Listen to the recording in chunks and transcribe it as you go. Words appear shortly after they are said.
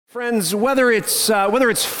Friends, whether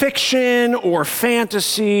it's fiction or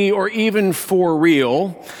fantasy or even for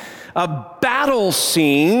real, battle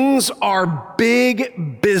scenes are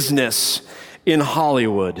big business in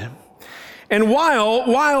Hollywood. And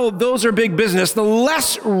while those are big business, the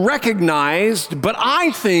less recognized, but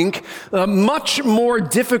I think much more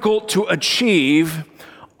difficult to achieve,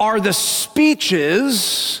 are the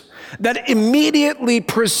speeches that immediately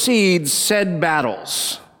precede said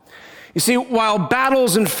battles. You see, while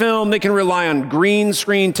battles in film, they can rely on green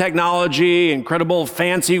screen technology, incredible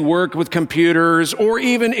fancy work with computers, or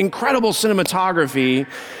even incredible cinematography,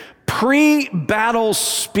 pre-battle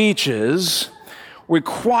speeches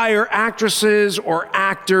require actresses or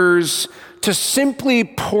actors to simply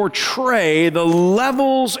portray the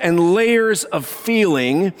levels and layers of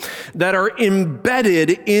feeling that are embedded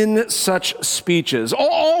in such speeches.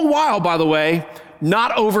 All while, by the way,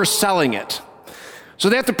 not overselling it. So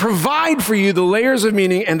they have to provide for you the layers of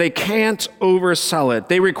meaning, and they can't oversell it.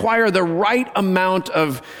 They require the right amount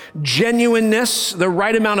of genuineness, the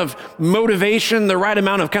right amount of motivation, the right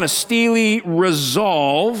amount of kind of steely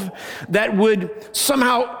resolve that would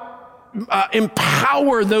somehow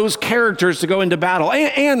empower those characters to go into battle,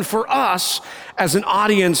 and for us as an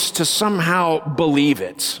audience to somehow believe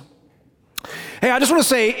it. Hey, I just want to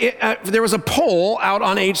say, there was a poll out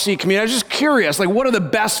on HC Community. I was just curious, what are the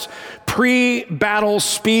best pre-battle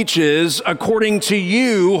speeches according to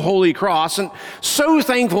you, Holy Cross? And so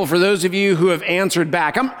thankful for those of you who have answered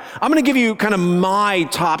back. I'm going to give you kind of my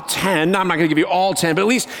top 10. I'm not going to give you all 10, but at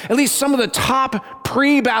least some of the top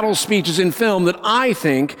pre-battle speeches in film that I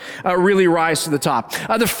think really rise to the top.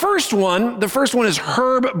 The first one is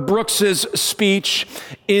Herb Brooks's speech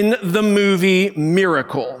in the movie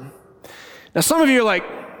Miracle. Now, some of you are like,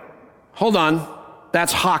 hold on,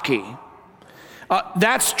 that's hockey.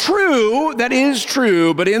 That's true, that is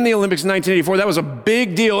true, but in the Olympics in 1984, that was a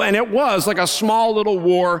big deal, and it was like a small little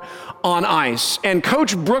war on ice. And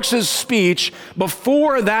Coach Brooks's speech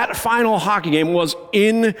before that final hockey game was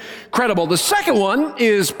incredible. The second one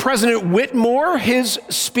is President Whitmore, his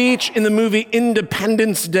speech in the movie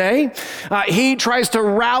Independence Day. He tries to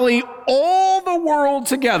rally all the world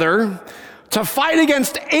together to fight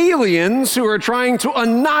against aliens who are trying to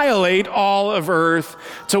annihilate all of Earth,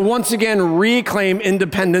 to once again reclaim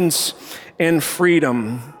independence and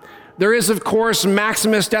freedom. There is, of course,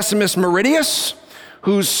 Maximus Decimus Meridius,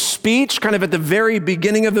 whose speech, kind of at the very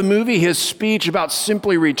beginning of the movie, his speech about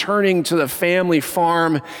simply returning to the family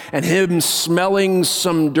farm and him smelling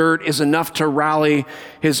some dirt is enough to rally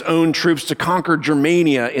his own troops to conquer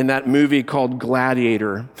Germania in that movie called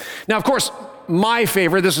Gladiator. Now, of course, my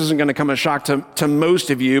favorite, this isn't going to come as a shock to most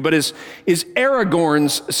of you, but is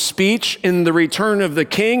Aragorn's speech in The Return of the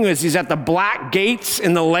King as he's at the Black Gates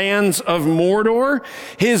in the lands of Mordor.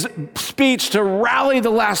 His speech to rally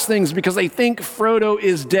the last things because they think Frodo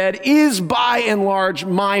is dead is by and large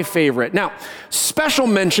my favorite. Now, special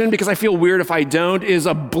mention, because I feel weird if I don't, is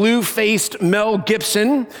a blue-faced Mel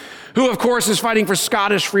Gibson, who, of course, is fighting for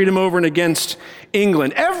Scottish freedom over and against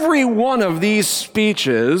England. Every one of these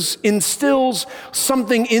speeches instills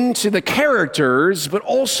something into the characters, but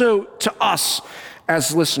also to us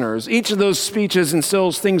as listeners. Each of those speeches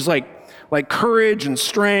instills things like courage and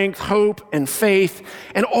strength, hope and faith.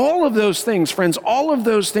 And all of those things, friends, all of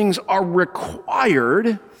those things are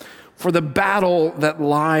required for the battle that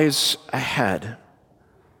lies ahead.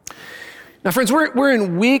 Now, friends, we're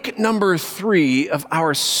in week number 3 of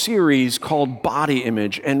our series called Body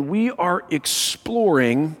Image, and we are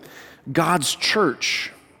exploring God's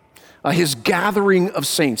church, his gathering of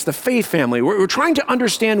saints, the faith family. We're trying to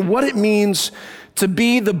understand what it means to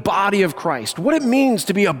be the body of Christ, what it means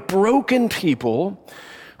to be a broken people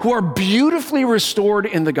who are beautifully restored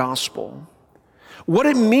in the gospel, what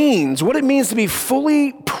it means to be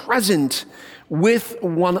fully present with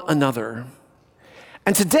one another.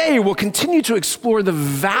 And today we'll continue to explore the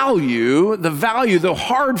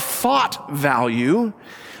hard-fought value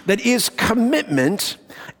that is commitment,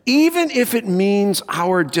 even if it means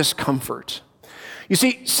our discomfort. You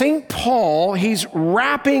see, St. Paul, he's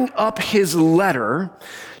wrapping up his letter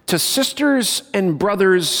to sisters and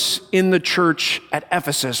brothers in the church at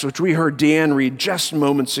Ephesus, which we heard Deanne read just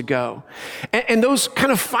moments ago. And those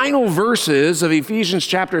kind of final verses of Ephesians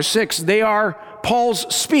chapter 6, they are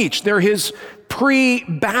Paul's speech. They're his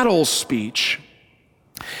pre-battle speech.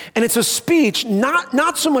 And it's a speech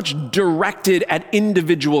not so much directed at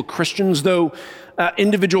individual Christians, though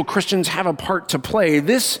individual Christians have a part to play.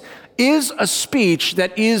 This is a speech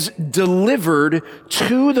that is delivered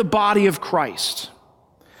to the body of Christ,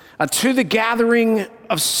 to the gathering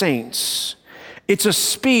of saints. It's a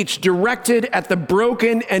speech directed at the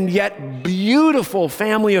broken and yet beautiful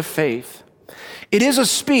family of faith. It is a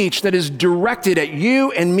speech that is directed at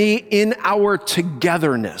you and me in our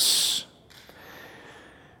togetherness.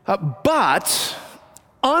 But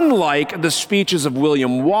unlike the speeches of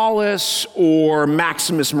William Wallace or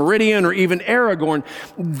Maximus Meridian or even Aragorn,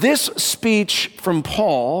 this speech from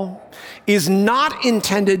Paul is not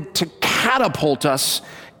intended to catapult us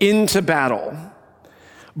into battle,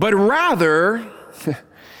 but rather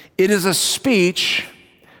it is a speech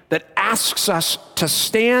that asks us to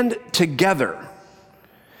stand together,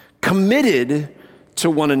 committed to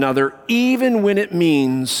one another, even when it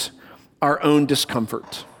means our own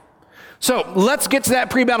discomfort. So let's get to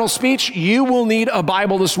that pre-battle speech. You will need a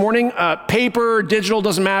Bible this morning, paper, digital,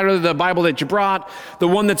 doesn't matter, the Bible that you brought, the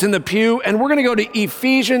one that's in the pew. And we're going to go to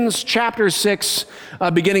Ephesians chapter 6,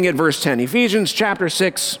 beginning at verse 10. Ephesians chapter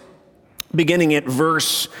 6, beginning at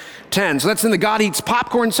verse 10. So that's in the God Eats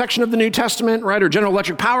Popcorn section of the New Testament, right? Or General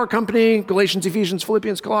Electric Power Company, Galatians, Ephesians,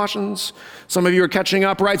 Philippians, Colossians. Some of you are catching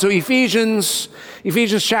up, right? So Ephesians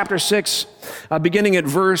chapter 6, beginning at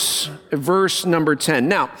verse number 10.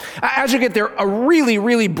 Now, as you get there, a really,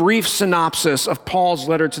 really brief synopsis of Paul's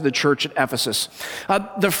letter to the church at Ephesus.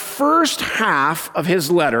 The first half of his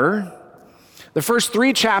letter, the first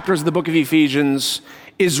 3 chapters of the book of Ephesians,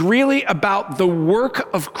 is really about the work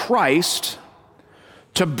of Christ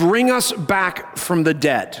to bring us back from the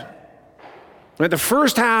dead. Right? The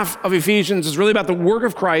first half of Ephesians is really about the work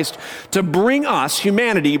of Christ to bring us,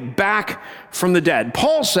 humanity, back from the dead.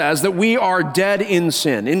 Paul says that we are dead in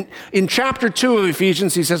sin. In chapter 2 of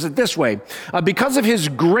Ephesians, he says it this way, because of his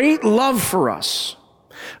great love for us,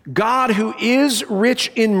 God, who is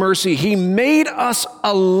rich in mercy, he made us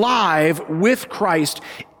alive with Christ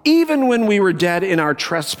even when we were dead in our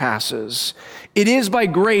trespasses. It is by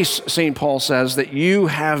grace, St. Paul says, that you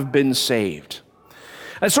have been saved.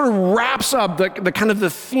 That sort of wraps up the kind of the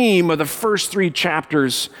theme of the first 3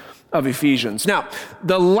 chapters of Ephesians. Now,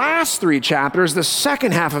 the last 3 chapters, the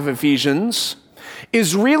second half of Ephesians,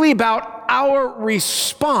 is really about our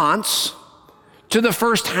response to the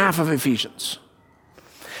first half of Ephesians.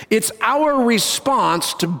 It's our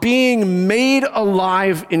response to being made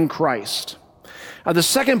alive in Christ. The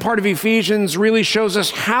second part of Ephesians really shows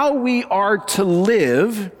us how we are to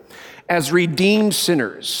live as redeemed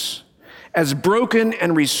sinners, as broken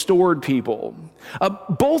and restored people,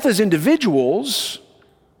 both as individuals,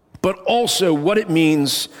 but also what it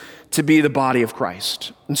means to be the body of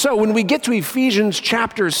Christ. And so when we get to Ephesians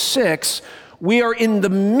chapter 6, we are in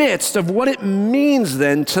the midst of what it means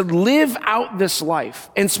then to live out this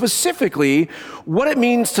life, and specifically what it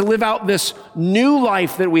means to live out this new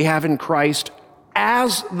life that we have in Christ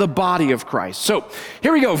as the body of Christ. So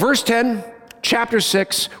here we go, verse 10, chapter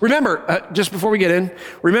 6. Remember, just before we get in,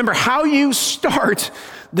 remember how you start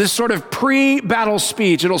this sort of pre-battle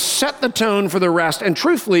speech. It'll set the tone for the rest, and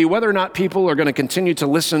truthfully, whether or not people are going to continue to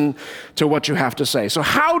listen to what you have to say. So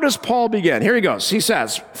how does Paul begin? Here he goes. He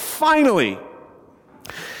says, finally,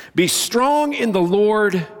 be strong in the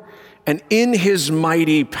Lord and in his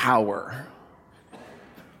mighty power.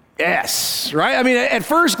 Yes, right? I mean, at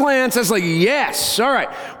first glance, that's like, yes, all right.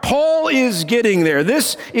 Paul is getting there.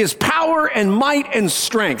 This is power and might and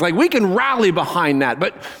strength. Like, we can rally behind that.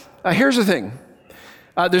 But here's the thing.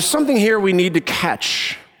 There's something here we need to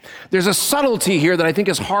catch. There's a subtlety here that I think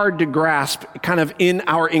is hard to grasp kind of in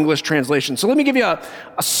our English translation. So let me give you a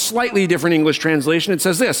slightly different English translation. It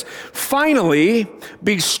says this, finally,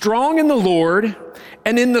 be strong in the Lord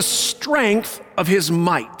and in the strength of his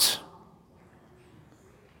might.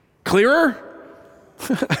 Clearer?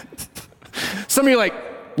 Some of you are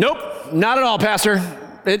like, nope, not at all, Pastor.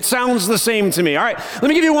 It sounds the same to me. All right, let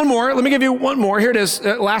me give you one more. Here it is,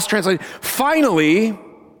 last translation. Finally,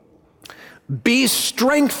 be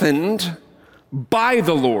strengthened by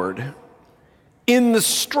the Lord in the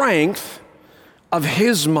strength of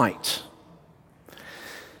his might.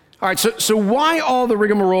 All right, so why all the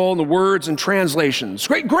rigmarole and the words and translations?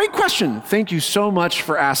 Great question. Thank you so much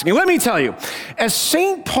for asking. Let me tell you, as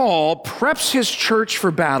St. Paul preps his church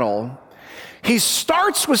for battle, he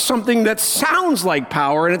starts with something that sounds like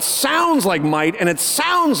power, and it sounds like might, and it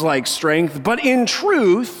sounds like strength, but in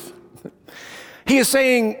truth, he is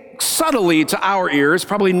saying subtly to our ears,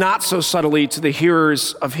 probably not so subtly to the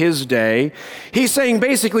hearers of his day, he's saying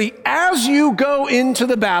basically, as you go into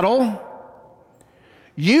the battle,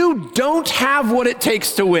 you don't have what it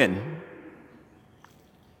takes to win.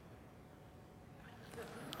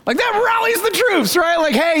 Like, that rallies the troops, right?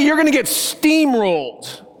 Like, hey, you're going to get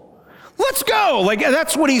steamrolled. Let's go. Like,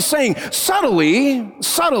 that's what he's saying, subtly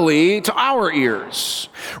to our ears,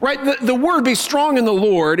 right? The word be strong in the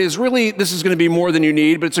Lord is really, this is going to be more than you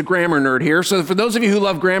need, but it's a grammar nerd here. So for those of you who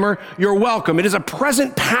love grammar, you're welcome. It is a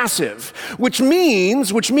present passive, which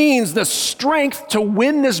means the strength to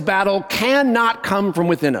win this battle cannot come from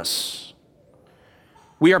within us.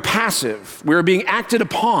 We are passive. We are being acted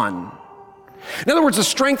upon. In other words, the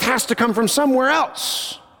strength has to come from somewhere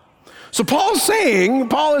else. So Paul is saying,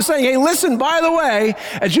 hey, listen, by the way,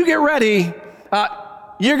 as you get ready,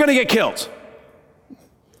 you're going to get killed.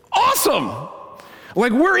 Awesome.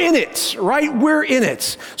 Like, we're in it, right? We're in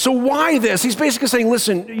it. So why this? He's basically saying,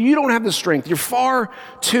 listen, you don't have the strength. You're far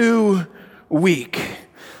too weak.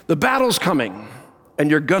 The battle's coming,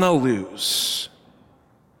 and you're going to lose.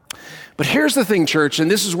 But here's the thing, church,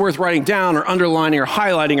 and this is worth writing down or underlining or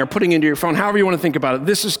highlighting or putting into your phone, however you want to think about it.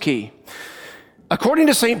 This is key. According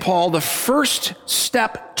to St. Paul, the first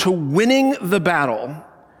step to winning the battle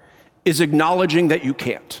is acknowledging that you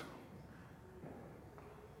can't.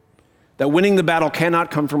 That winning the battle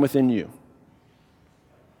cannot come from within you,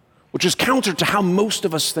 which is counter to how most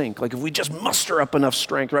of us think. Like, if we just muster up enough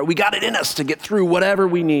strength, right? We got it in us to get through whatever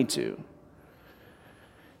we need to.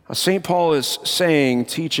 St. Paul is saying,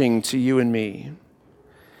 teaching to you and me,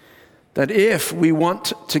 that if we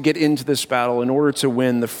want to get into this battle in order to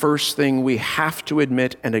win, the first thing we have to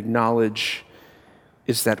admit and acknowledge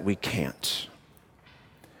is that we can't.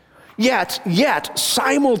 Yet,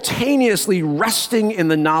 simultaneously resting in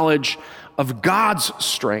the knowledge of God's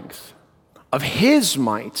strength, of his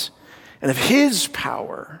might, and of his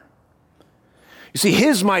power. You see,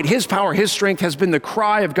 his might, his power, his strength has been the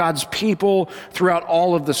cry of God's people throughout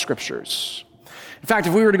all of the scriptures. In fact,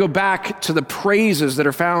 if we were to go back to the praises that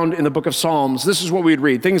are found in the book of Psalms, this is what we'd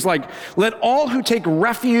read. Things like, let all who take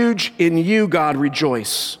refuge in you, God,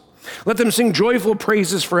 rejoice. Let them sing joyful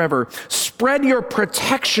praises forever. Spread your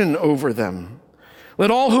protection over them.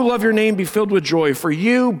 Let all who love your name be filled with joy, for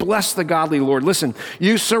you bless the godly Lord. Listen,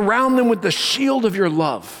 you surround them with the shield of your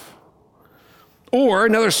love. Or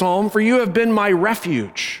another psalm, for you have been my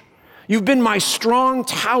refuge. You've been my strong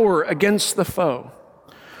tower against the foe.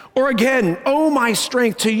 Or again, oh, my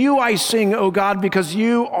strength, to you I sing, O God, because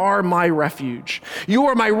you are my refuge. You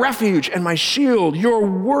are my refuge and my shield. Your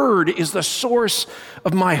word is the source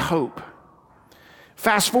of my hope.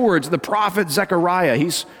 Fast forward to the prophet Zechariah.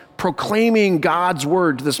 He's proclaiming God's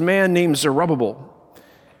word to this man named Zerubbabel.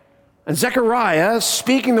 And Zechariah,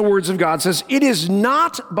 speaking the words of God, says, it is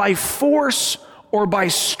not by force or by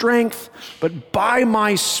strength, but by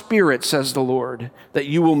my spirit, says the Lord, that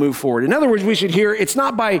you will move forward. In other words, we should hear, it's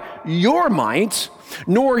not by your might,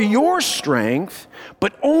 nor your strength,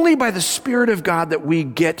 but only by the Spirit of God that we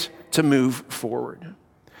get to move forward.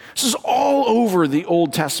 This is all over the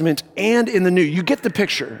Old Testament and in the New. You get the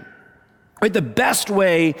picture. Right? The best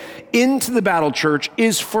way into the battle, church,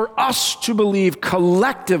 is for us to believe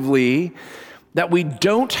collectively that we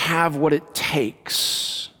don't have what it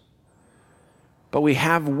takes, but we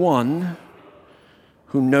have one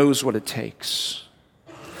who knows what it takes.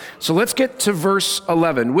 So let's get to verse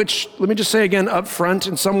 11, which, let me just say again up front,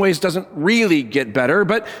 in some ways doesn't really get better,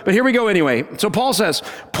 but here we go anyway. So Paul says,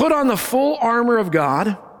 put on the full armor of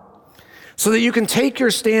God so that you can take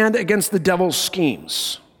your stand against the devil's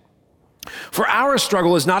schemes. For our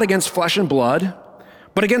struggle is not against flesh and blood,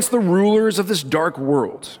 but against the rulers of this dark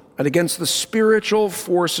world and against the spiritual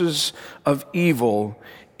forces of evil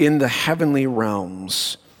in the heavenly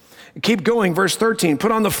realms. Keep going, verse 13.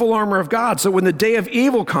 Put on the full armor of God so when the day of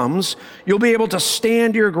evil comes, you'll be able to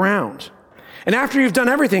stand your ground. And after you've done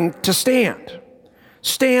everything, to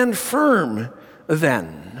stand firm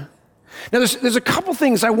then. Now, there's a couple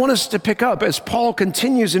things I want us to pick up as Paul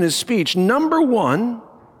continues in his speech. Number one,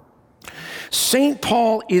 St.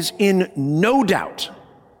 Paul is in no doubt,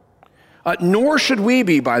 nor should we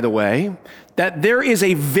be, by the way, that there is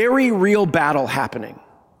a very real battle happening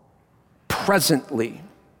presently.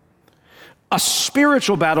 A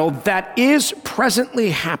spiritual battle that is presently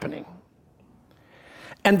happening.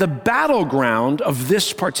 And the battleground of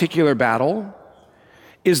this particular battle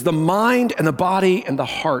is the mind and the body and the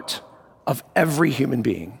heart of every human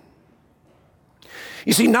being.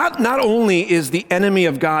 You see, not only is the enemy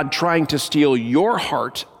of God trying to steal your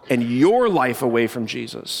heart and your life away from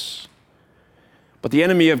Jesus, but the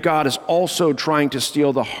enemy of God is also trying to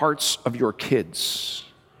steal the hearts of your kids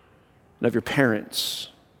and of your parents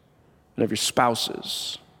and of your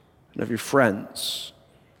spouses and of your friends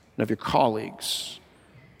and of your colleagues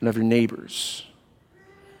and of your neighbors.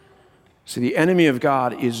 See, the enemy of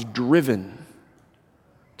God is driven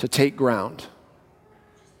to take ground.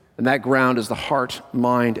 And that ground is the heart,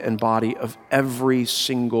 mind, and body of every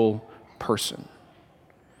single person.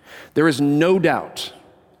 There is no doubt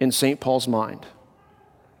in St. Paul's mind,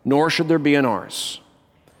 nor should there be in ours,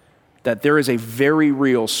 that there is a very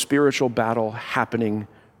real spiritual battle happening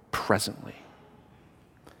presently.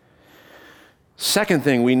 Second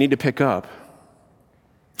thing we need to pick up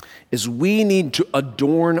is we need to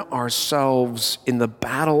adorn ourselves in the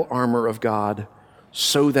battle armor of God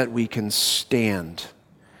so that we can stand.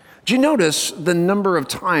 Do you notice the number of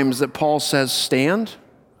times that Paul says stand?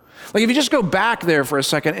 Like if you just go back there for a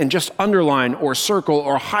second and just underline or circle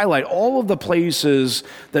or highlight all of the places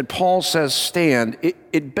that Paul says stand,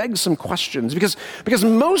 it begs some questions. Because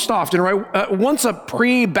most often, right, once a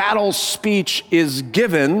pre-battle speech is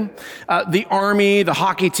given, the army, the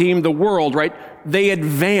hockey team, the world, right, they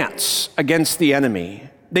advance against the enemy.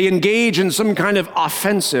 They engage in some kind of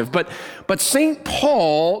offensive. But St.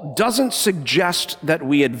 Paul doesn't suggest that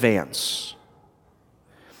we advance.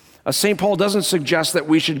 St. Paul doesn't suggest that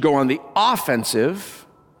we should go on the offensive.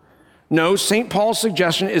 No, St. Paul's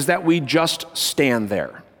suggestion is that we just stand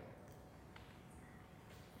there.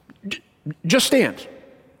 Just stand.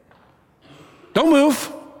 Don't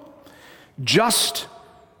move. Just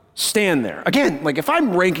stand there. Again, like if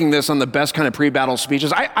I'm ranking this on the best kind of pre-battle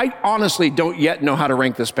speeches, I honestly don't yet know how to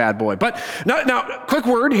rank this bad boy. But now, quick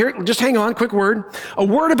word here, just hang on, quick word. A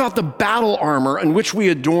word about the battle armor in which we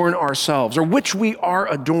adorn ourselves, or which we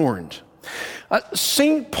are adorned.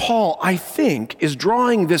 St. Paul, I think, is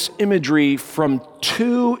drawing this imagery from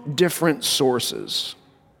two different sources.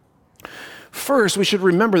 First, we should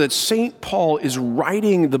remember that St. Paul is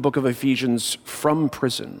writing the book of Ephesians from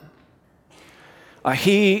prison.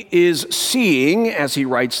 He is seeing, as he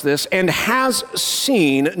writes this, and has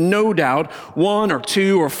seen, no doubt, 1 or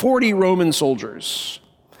 2 or 40 Roman soldiers.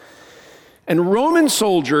 And Roman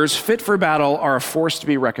soldiers fit for battle are a force to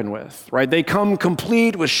be reckoned with, right? They come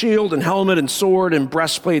complete with shield and helmet and sword and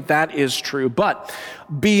breastplate. That is true. But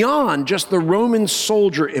beyond just the Roman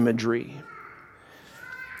soldier imagery,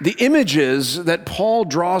 the images that Paul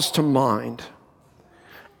draws to mind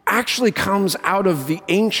actually comes out of the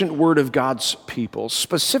ancient word of God's people,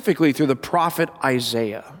 specifically through the prophet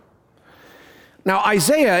Isaiah. Now,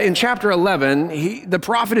 Isaiah in chapter 11, the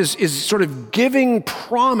prophet is sort of giving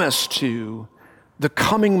promise to the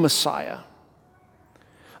coming Messiah,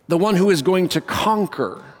 the one who is going to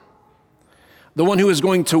conquer, the one who is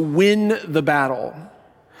going to win the battle.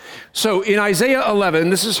 So in Isaiah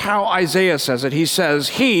 11, this is how Isaiah says it. He says,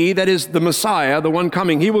 he, that is the Messiah, the one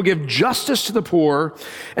coming, he will give justice to the poor,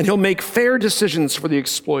 and he'll make fair decisions for the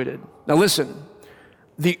exploited. Now listen,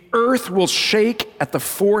 the earth will shake at the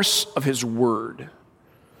force of his word,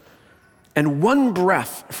 and one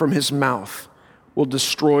breath from his mouth will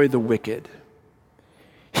destroy the wicked.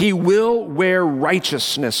 He will wear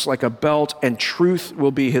righteousness like a belt, and truth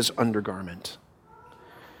will be his undergarment.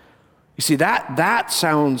 You see, that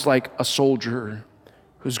sounds like a soldier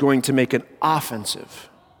who's going to make an offensive,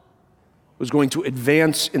 who's going to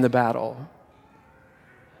advance in the battle.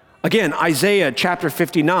 Again, Isaiah chapter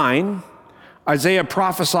 59, Isaiah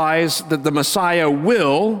prophesies that the Messiah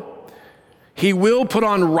he will put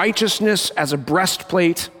on righteousness as a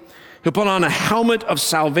breastplate. He'll put on a helmet of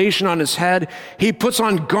salvation on his head. He puts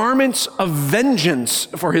on garments of vengeance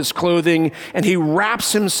for his clothing, and he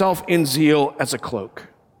wraps himself in zeal as a cloak.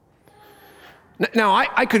 Now,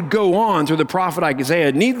 I could go on through the prophet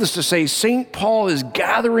Isaiah. Needless to say, St. Paul is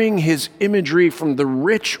gathering his imagery from the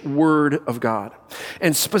rich word of God,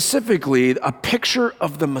 and specifically a picture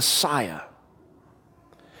of the Messiah,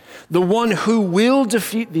 the one who will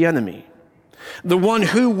defeat the enemy, the one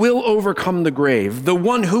who will overcome the grave, the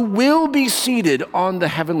one who will be seated on the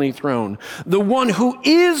heavenly throne, the one who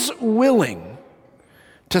is willing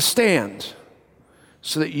to stand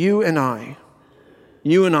so that you and I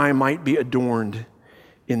might be adorned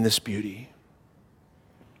in this beauty.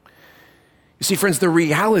 You see, friends, the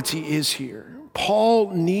reality is here. Paul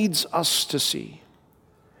needs us to see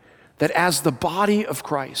that as the body of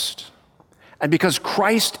Christ, and because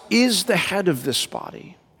Christ is the head of this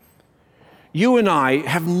body, you and I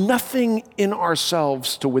have nothing in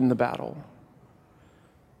ourselves to win the battle.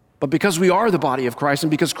 But because we are the body of Christ, and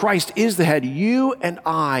because Christ is the head, you and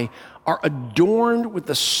I are adorned with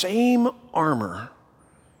the same armor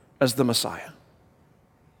as the Messiah.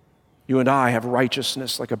 You and I have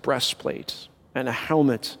righteousness like a breastplate, and a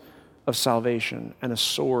helmet of salvation, and a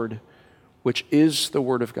sword, which is the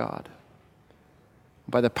word of God.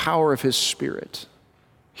 By the power of his Spirit,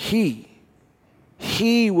 he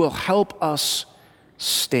will help us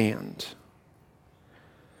stand.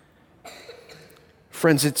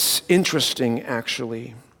 Friends, it's interesting,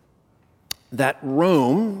 actually, that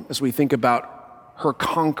Rome, as we think about her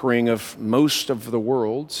conquering of most of the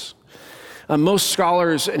worlds, Most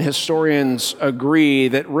scholars and historians agree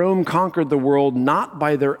that Rome conquered the world not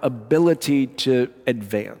by their ability to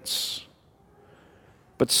advance,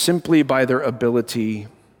 but simply by their ability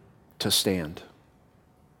to stand,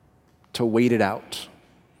 to wait it out.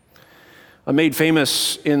 Made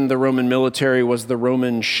famous in the Roman military was the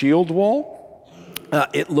Roman shield wall.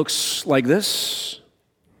 It looks like this.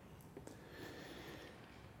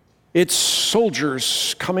 It's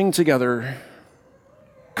soldiers coming together,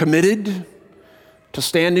 committed to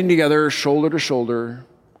standing together shoulder to shoulder,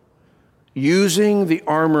 using the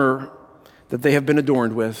armor that they have been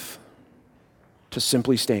adorned with to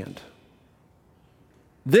simply stand.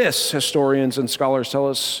 This, historians and scholars tell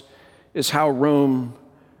us, is how Rome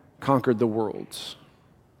conquered the world.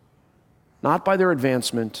 Not by their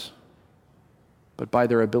advancement, but by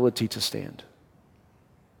their ability to stand.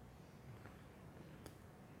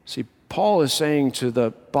 See, Paul is saying to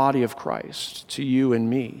the body of Christ, to you and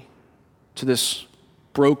me, to this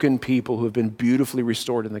broken people who have been beautifully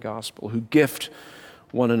restored in the gospel, who gift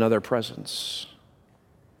one another presence.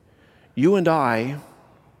 You and I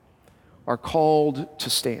are called to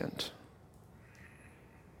stand,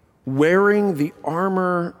 wearing the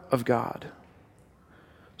armor of God,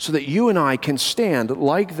 so that you and I can stand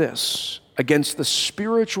like this against the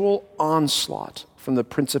spiritual onslaught from the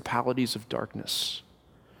principalities of darkness,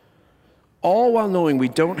 all while knowing we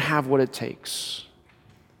don't have what it takes.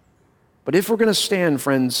 But if we're going to stand,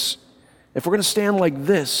 friends, if we're going to stand like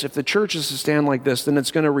this, if the church is to stand like this, then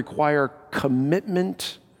it's going to require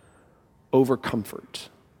commitment over comfort.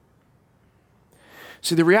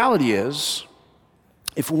 See, the reality is,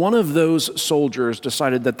 if one of those soldiers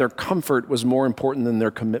decided that their comfort was more important than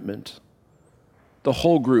their commitment, the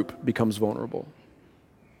whole group becomes vulnerable.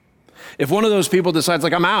 If one of those people decides,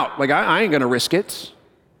 I'm out, I ain't going to risk it,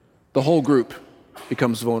 the whole group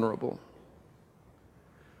becomes vulnerable.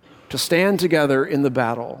 To stand together in the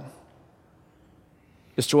battle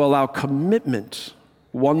is to allow commitment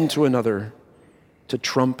one to another to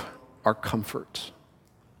trump our comfort.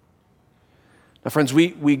 Now, friends,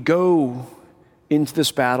 we go into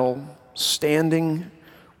this battle standing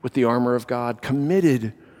with the armor of God,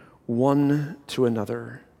 committed one to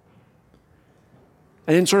another.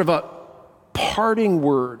 And in sort of a parting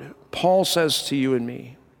word, Paul says to you and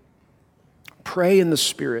me, pray in the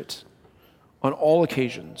Spirit on all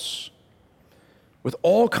occasions, with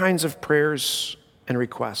all kinds of prayers and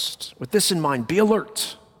requests. With this in mind, be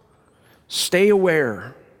alert, stay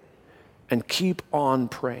aware, and keep on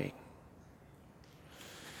praying.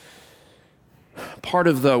 Part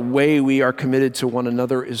of the way we are committed to one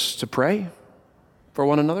another is to pray for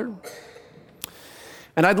one another.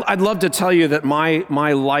 And I'd love to tell you that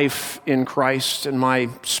my life in Christ and my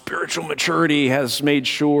spiritual maturity has made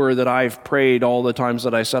sure that I've prayed all the times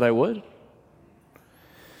that I said I would.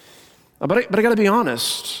 But I got to be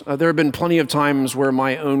honest. There have been plenty of times where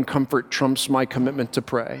my own comfort trumps my commitment to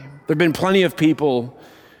pray. There have been plenty of people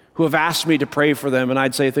who have asked me to pray for them, and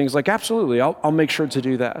I'd say things like, absolutely, I'll make sure to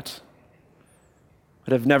do that.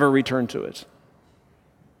 But I've never returned to it.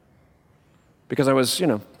 Because I was,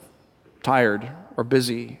 tired or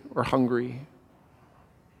busy or hungry.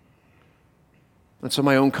 And so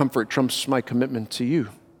my own comfort trumps my commitment to you,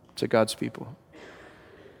 to God's people.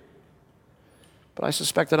 But I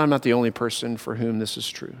suspect that I'm not the only person for whom this is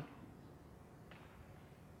true.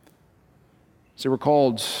 So we're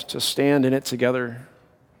called to stand in it together,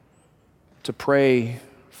 to pray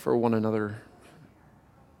for one another,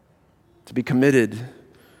 to be committed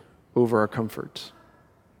over our comfort.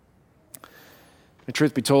 And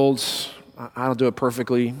truth be told, I don't do it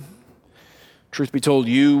perfectly. Truth be told,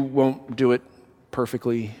 you won't do it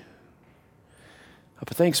perfectly.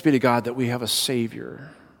 But thanks be to God that we have a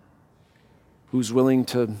Savior who's willing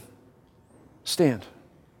to stand,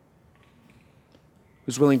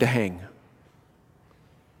 who's willing to hang,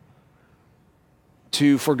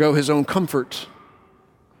 to forgo his own comfort,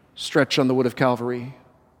 stretch on the wood of Calvary,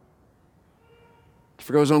 to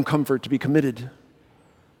forgo his own comfort, to be committed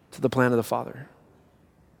to the plan of the Father,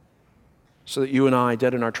 so that you and I,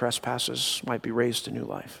 dead in our trespasses, might be raised to new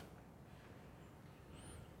life.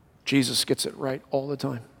 Jesus gets it right all the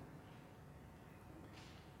time.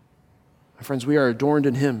 My friends, we are adorned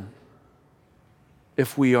in him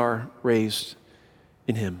if we are raised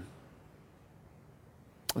in him.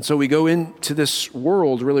 And so we go into this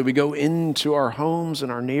world, really, we go into our homes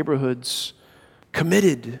and our neighborhoods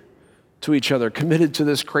committed to each other, committed to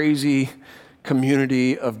this crazy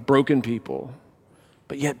community of broken people,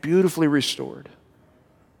 but yet beautifully restored,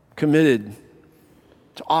 committed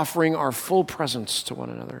to offering our full presence to one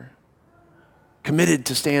another, committed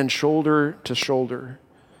to stand shoulder to shoulder,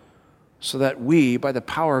 so that we, by the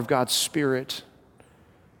power of God's Spirit,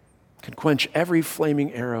 can quench every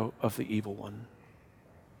flaming arrow of the evil one.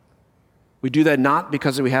 We do that not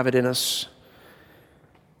because we have it in us,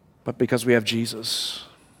 but because we have Jesus.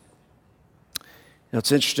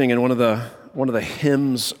 It's interesting, in one of the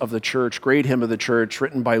hymns of the church, great hymn of the church,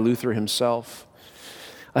 written by Luther himself,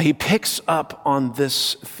 he picks up on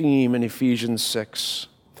this theme in Ephesians 6.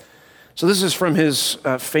 So this is from his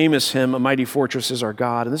famous hymn, "A Mighty Fortress is Our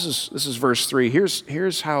God," and this is verse 3.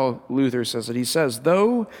 Here's how Luther says it. He says,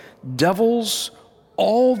 "Though devils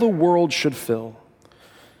all the world should fill,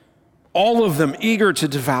 all of them eager to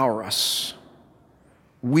devour us,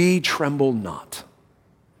 we tremble not,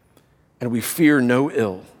 and we fear no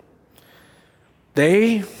ill.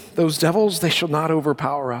 Those devils, they shall not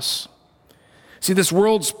overpower us. See, this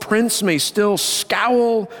world's prince may still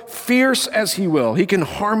scowl fierce as he will. He can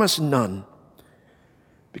harm us none,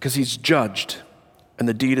 because he's judged and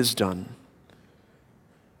the deed is done."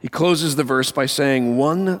 He closes the verse by saying,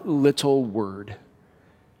 "One little word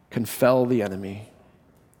can fell the enemy.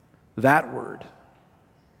 That word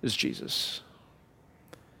is Jesus."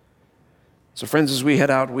 So friends, as we head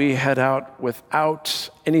out without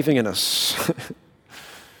anything in us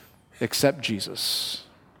except Jesus.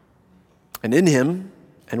 And in him,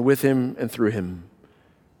 and with him, and through him,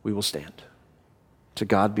 we will stand. To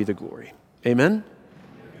God be the glory. Amen?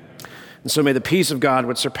 And so may the peace of God,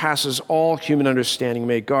 which surpasses all human understanding,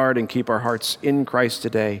 may guard and keep our hearts in Christ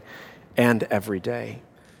today and every day.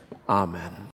 Amen.